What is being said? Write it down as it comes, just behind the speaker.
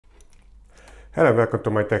Hello, welcome to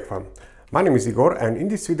my tech farm. My name is Igor, and in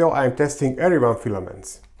this video I am testing Eryone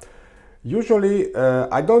filaments. Usually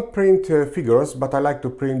I don't print figures, but I like to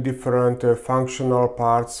print different functional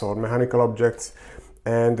parts or mechanical objects,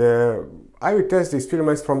 and I will test these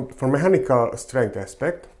filaments from mechanical strength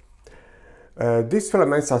aspect. These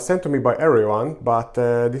filaments are sent to me by Eryone, but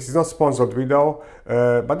this is not sponsored video,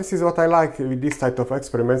 but this is what I like with this type of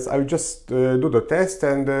experiments. I will just do the test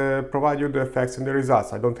and provide you the effects and the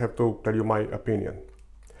results. I don't have to tell you my opinion.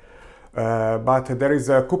 But there is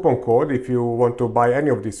a coupon code. If you want to buy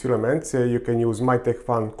any of these filaments, you can use my tech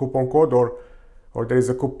farm coupon code, or there is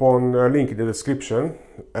a coupon link in the description,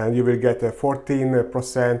 and you will get a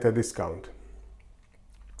 14% discount.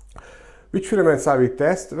 Which filaments I will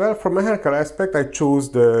test? Well, from mechanical aspect I choose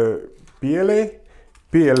the PLA,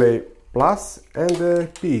 PLA Plus and the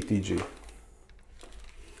PETG.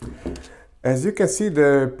 As you can see,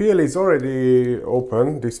 the PLA is already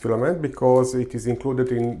open, this filament, because it is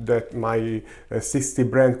included in my 60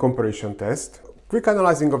 brand comparison test. Quick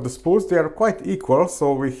analyzing of the spools, they are quite equal,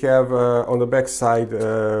 so we have on the back side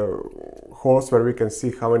holes where we can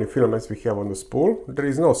see how many filaments we have on the spool. There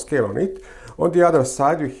is no scale on it. On the other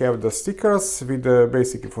side we have the stickers with the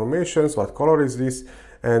basic information, what color is this,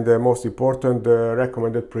 and most important, the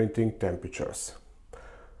recommended printing temperatures.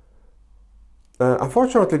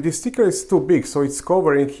 Unfortunately, this sticker is too big, so it's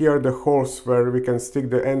covering here the holes where we can stick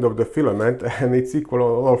the end of the filament, and it's equal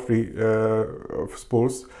on all three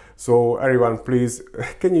spools. So Eryone, please,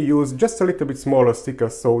 can you use just a little bit smaller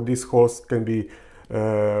stickers so these holes can be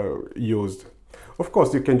used? Of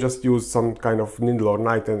course, you can just use some kind of needle or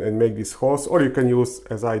knife and make these holes, or you can use,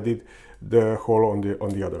 as I did, the hole on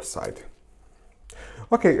the other side.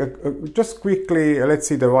 Okay, just quickly, let's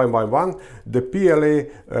see the one by one. The PLA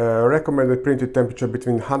recommended printed temperature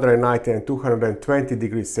between 190 and 220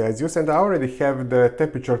 degrees Celsius, and I already have the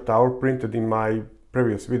temperature tower printed in my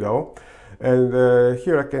previous video. And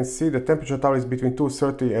here I can see the temperature tower is between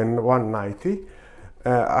 230 and 190.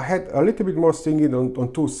 I had a little bit more stinging on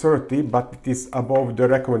 230, but it is above the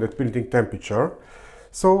recommended printing temperature.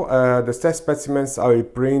 So the test specimens I will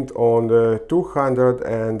print on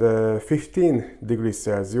 215 degrees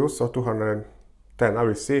Celsius, or 210, I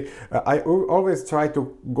will see. I always try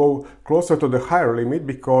to go closer to the higher limit,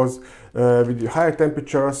 because with the higher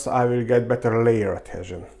temperatures I will get better layer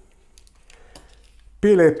adhesion.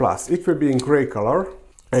 PLA Plus, it will be in gray color,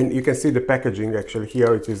 and you can see the packaging. Actually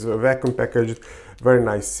here it is vacuum packaged, very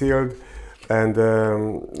nice sealed, and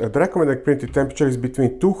the recommended printed temperature is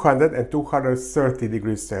between 200 and 230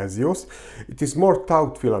 degrees Celsius. It is more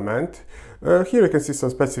taut filament. Here you can see some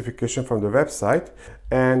specification from the website,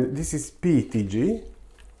 and this is PETG.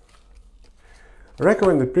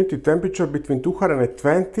 Recommended printed temperature between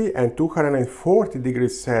 220 and 240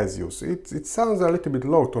 degrees Celsius. It sounds a little bit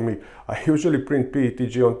low to me. I usually print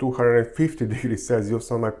PETG on 250 degrees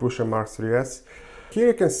Celsius on my Prusa MK3s. Here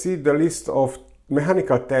you can see the list of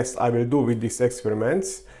mechanical tests I will do with these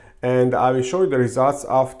experiments, and I will show you the results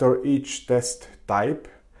after each test type.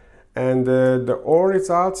 And the all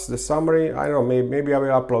results, the summary, I don't know, maybe I will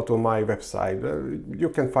upload to my website. You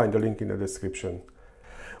can find the link in the description.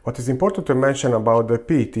 What is important to mention about the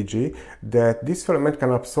PETG, that this filament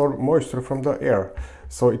can absorb moisture from the air.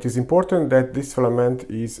 So it is important that this filament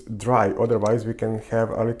is dry, otherwise we can have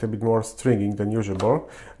a little bit more stringing than usual.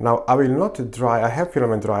 Now I will not dry, I have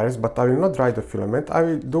filament dryers, but I will not dry the filament. I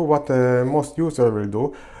will do what most users will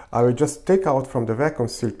do. I will just take out from the vacuum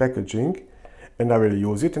sealed packaging, and I will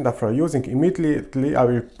use it, and after using immediately I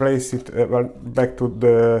will place it back to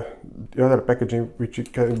the other packaging, which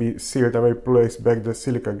it can be sealed. I will place back the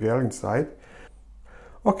silica gel inside.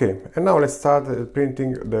 Okay, and now let's start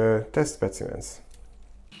printing the test specimens.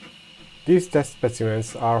 These test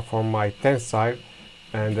specimens are from my tensile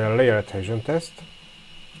and layer adhesion test.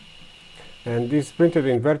 And this printed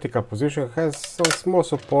in vertical position has some small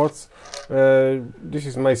supports. This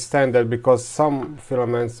is my standard, because some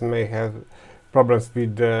filaments may have problems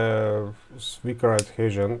with weaker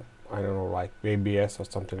adhesion, I don't know, like ABS or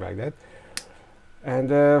something like that.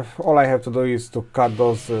 And all I have to do is to cut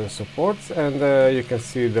those supports, and you can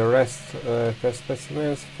see the rest test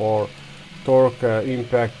specimens for torque,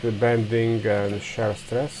 impact, bending and shear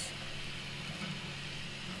stress.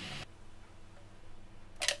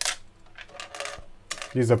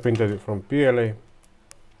 These are printed from PLA.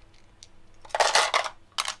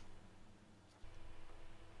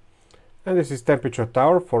 And this is temperature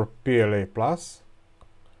tower for PLA Plus.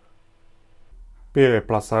 PLA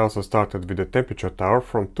Plus, I also started with the temperature tower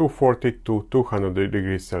from 240 to 200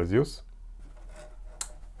 degrees Celsius.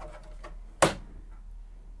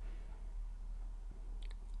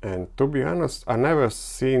 And to be honest, I never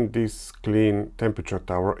seen this clean temperature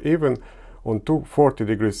tower, even on 240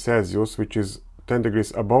 degrees Celsius, which is 10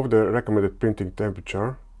 degrees above the recommended printing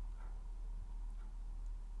temperature.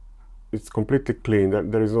 It's completely clean.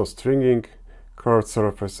 There is no stringing. Curved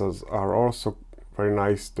surfaces are also very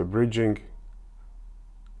nice. The bridging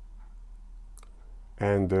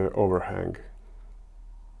and the overhang.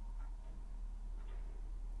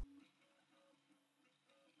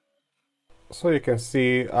 So you can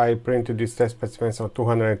see I printed these test specimens on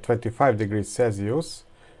 225 degrees Celsius,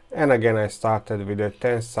 and again I started with the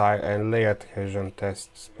tensile and layer adhesion test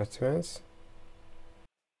specimens.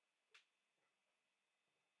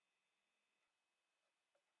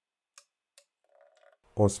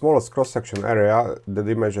 On smallest cross-section area the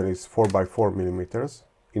dimension is 4 by 4 millimeters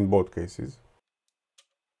in both cases.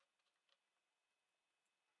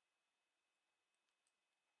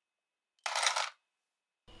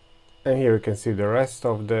 And here you can see the rest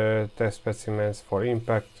of the test specimens for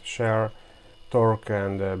impact, shear, torque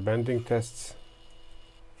and bending tests.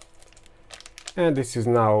 And this is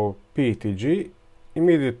now PETG.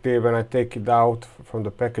 Immediately when I take it out from the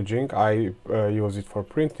packaging, I use it for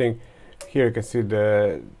printing. Here you can see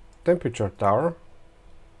the temperature tower.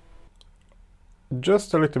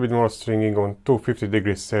 Just a little bit more stringing on 250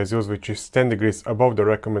 degrees Celsius, which is 10 degrees above the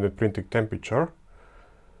recommended printing temperature.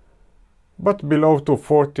 But below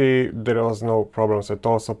 240 there was no problems at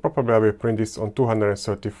all, so probably I will print this on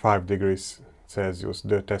 235 degrees Celsius,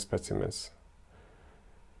 the test specimens.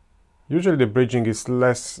 Usually the bridging is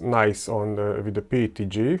less nice on with the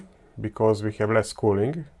PETG because we have less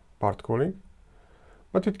cooling, part cooling.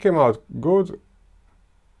 But it came out good,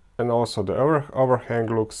 and also the overhang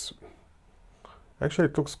looks, actually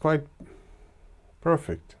it looks quite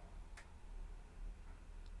perfect.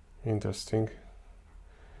 Interesting.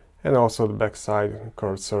 And also the backside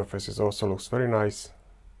curved surfaces also looks very nice.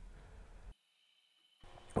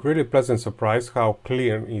 Really pleasant surprise how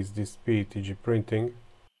clear is this PETG printing.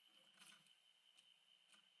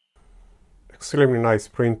 Extremely nice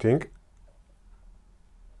printing.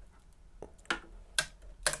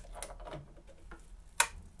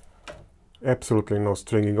 Absolutely no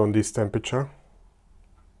stringing on this temperature.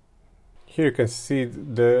 Here you can see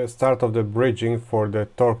the start of the bridging for the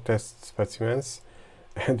torque test specimens.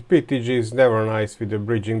 And PETG is never nice with the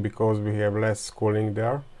bridging because we have less cooling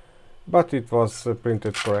there, but it was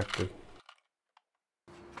printed correctly.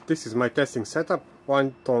 This is my testing setup: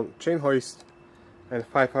 1 ton chain hoist and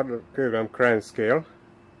 500 kg crane scale,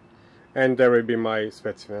 and there will be my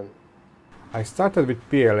specimen. I started with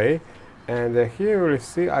PLA, and here you will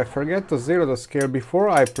see I forget to zero the scale before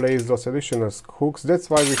I place those additional hooks. That's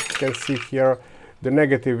why we can see here the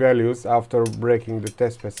negative values after breaking the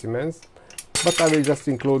test specimens. But I will just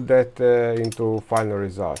include that into final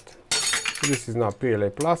result. So this is now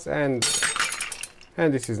PLA plus and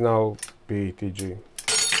this is now PETG.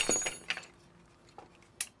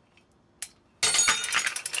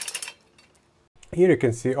 Here you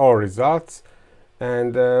can see all results,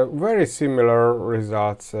 and very similar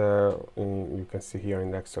results you can see here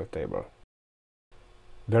in the Excel table.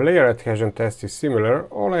 The layer adhesion test is similar.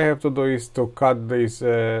 All I have to do is to cut these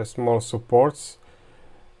small supports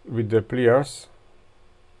with the pliers,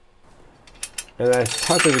 and I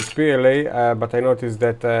started with PLA, but I noticed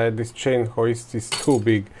that this chain hoist is too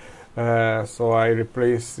big, so I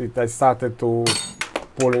replaced it. I started to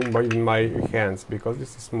pull it with my hands because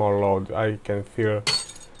this is small load. I can feel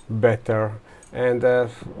better, and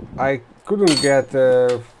I couldn't get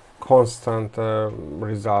constant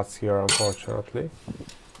results here, unfortunately.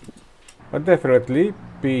 But definitely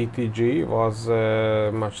PETG was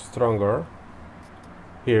much stronger.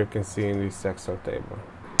 Here you can see in this Excel table.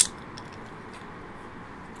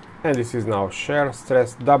 And this is now shear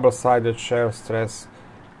stress, double-sided shear stress.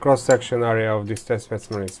 Cross-section area of this test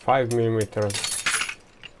specimen is 5 mm.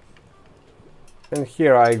 And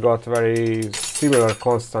here I got very similar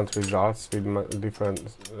constant results with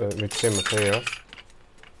with same materials.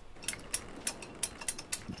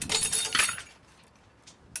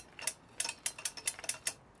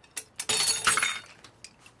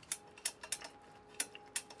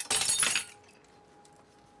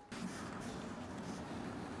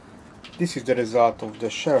 This is the result of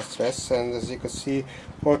the shear stress, and as you can see,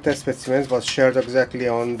 all test specimens was sheared exactly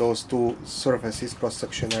on those two surfaces,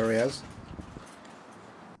 cross-section areas.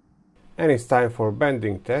 And it's time for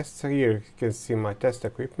bending tests. Here you can see my test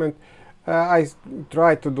equipment. I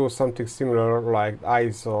tried to do something similar like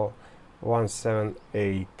ISO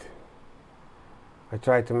 178. I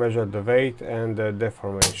tried to measure the weight and the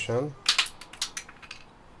deformation.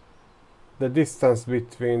 The distance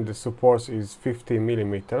between the supports is 50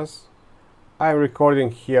 mm. I'm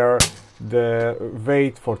recording here the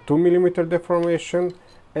weight for 2 mm deformation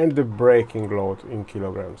and the breaking load in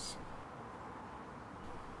kilograms.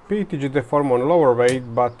 PETG deformed on lower weight,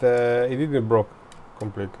 but it didn't broke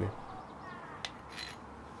completely.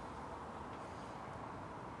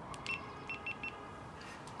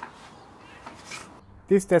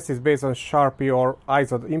 This test is based on Sharpie or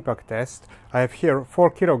ISO impact test. I have here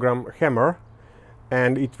 4 kg hammer,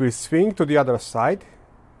 and it will swing to the other side,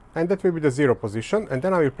 and that will be the 0 position, and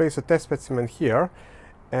then I will place a test specimen here,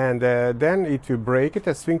 and then it will break it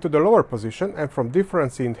and swing to the lower position, and from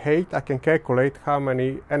difference in height I can calculate how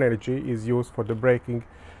many energy is used for the breaking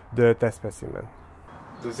the test specimen.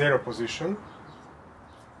 The 0 position,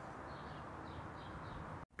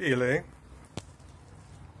 PLA,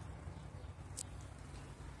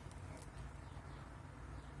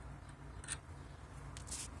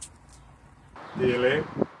 PLA,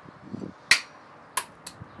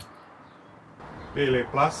 PLA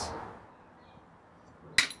plus,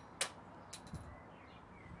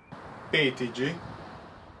 PETG.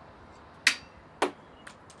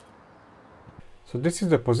 So this is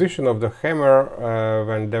the position of the hammer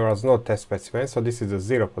when there was no test specimen, so this is the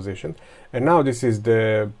 0 position. And now this is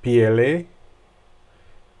the PLA,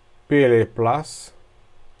 PLA plus,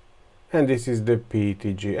 and this is the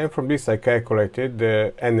PETG. And from this I calculated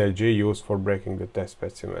the energy used for breaking the test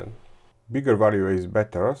specimen. Bigger value is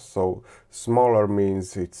better, so smaller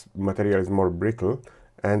means its material is more brittle.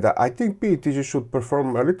 And I think PETG should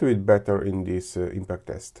perform a little bit better in this impact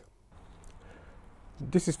test.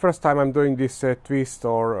 This is first time I'm doing this twist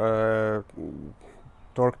or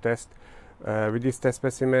torque test with these test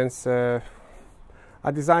specimens. I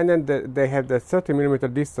designed them that they have the 30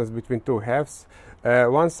 mm distance between two halves.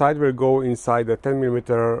 One side will go inside the 10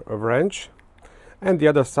 mm wrench, and the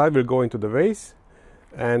other side will go into the vase.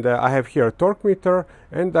 And I have here a torque meter,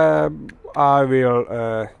 and I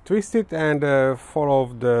will twist it and follow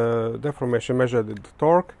the deformation, measure the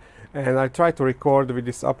torque, and I try to record with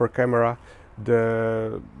this upper camera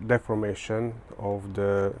the deformation of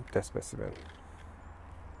the test specimen.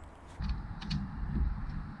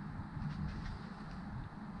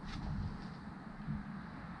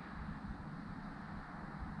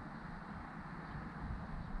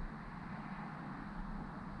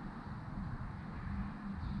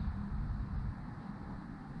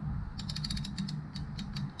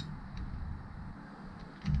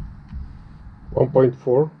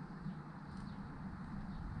 .4.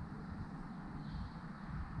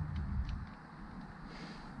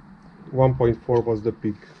 1.4 was the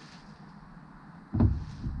peak.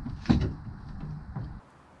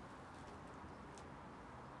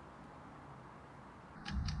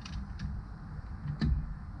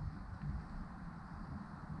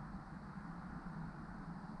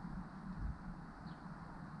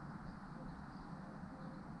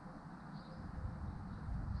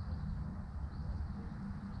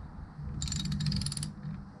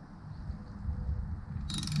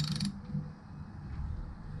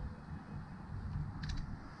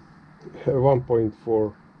 Uh,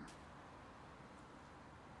 1.4.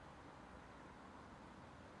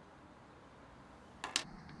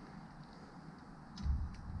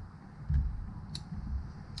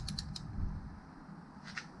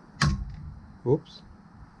 Oops,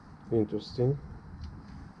 interesting.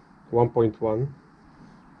 1.1.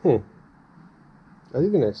 I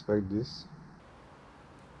didn't expect this.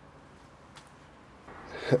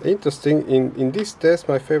 Interesting, in this test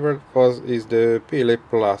my favorite is the PLA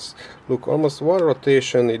plus. Look, almost one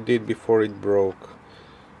rotation it did before it broke.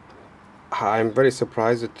 I'm very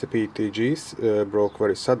surprised that the PETGs broke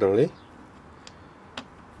very suddenly,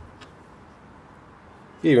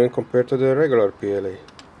 even compared to the regular PLA.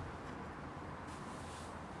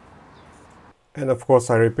 And of course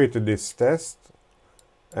I repeated this test,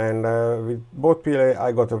 and with both PLA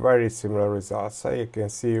I got a very similar results. So you can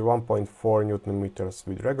see 1.4 Newton meters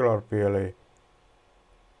with regular PLA.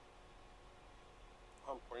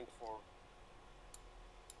 1.4.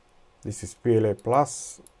 This is PLA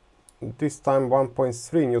plus. This time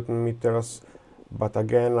 1.3 Newton meters, but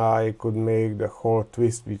again I could make the whole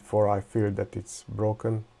twist before I feel that it's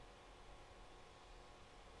broken.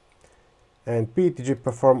 And PETG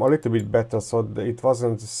performed a little bit better, so it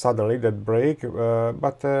wasn't suddenly that break,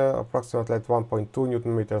 but approximately at 1.2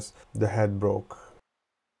 Newton meters the head broke.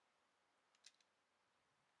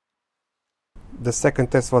 The second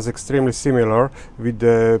test was extremely similar with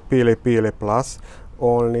the PLA plus,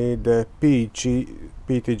 only the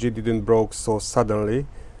PETG didn't broke so suddenly,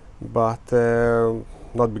 but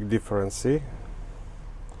not big difference.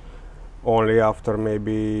 Only after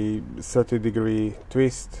maybe 30-degree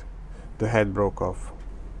twist the head broke off.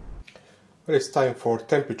 It's time for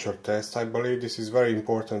temperature test. I believe this is very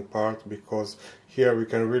important part because here we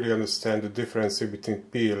can really understand the difference between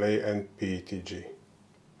PLA and PETG.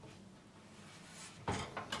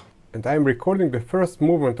 And I'm recording the first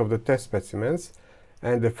movement of the test specimens,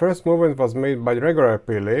 and the first movement was made by regular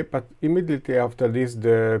PLA, but immediately after this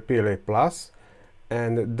the PLA plus,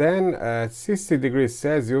 and then at 60 degrees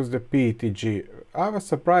Celsius the PETG. I was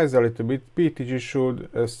surprised a little bit. PETG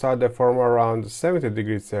should start deform around 70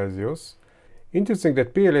 degrees Celsius. Interesting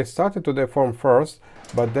that PLA started to deform first,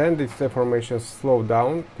 but then this deformation slowed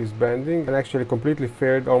down, this bending, and actually completely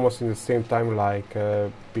failed almost in the same time like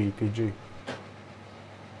PETG.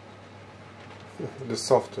 The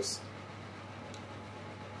softest.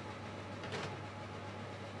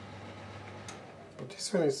 But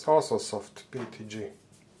this one is also soft, PETG.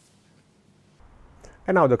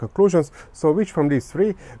 And now the conclusions. So which from these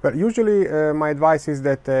three? Well, usually my advice is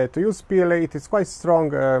that to use PLA, it is quite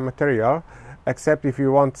strong material, except if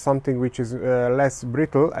you want something which is less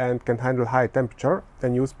brittle and can handle high temperature,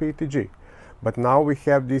 then use PETG. But now we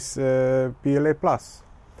have this PLA plus,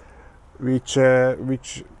 which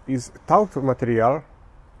is taut material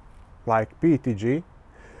like PETG.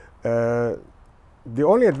 The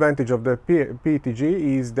only advantage of the PETG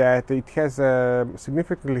is that it has a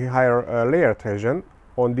significantly higher layer adhesion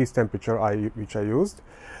on this temperature which I used,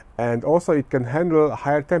 and also it can handle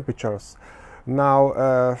higher temperatures.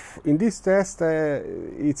 Now in this test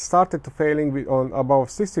it started to failing on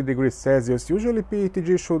above 60 degrees Celsius. Usually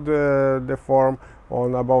PETG should deform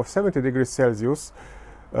on above 70 degrees Celsius,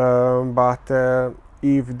 but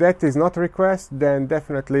if that is not a request, then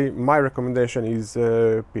definitely my recommendation is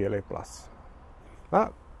PLA plus.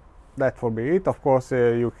 That will be it. Of course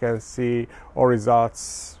you can see all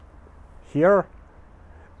results here,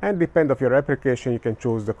 and depending on your application you can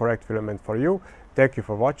choose the correct filament for you. Thank you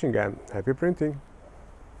for watching and happy printing!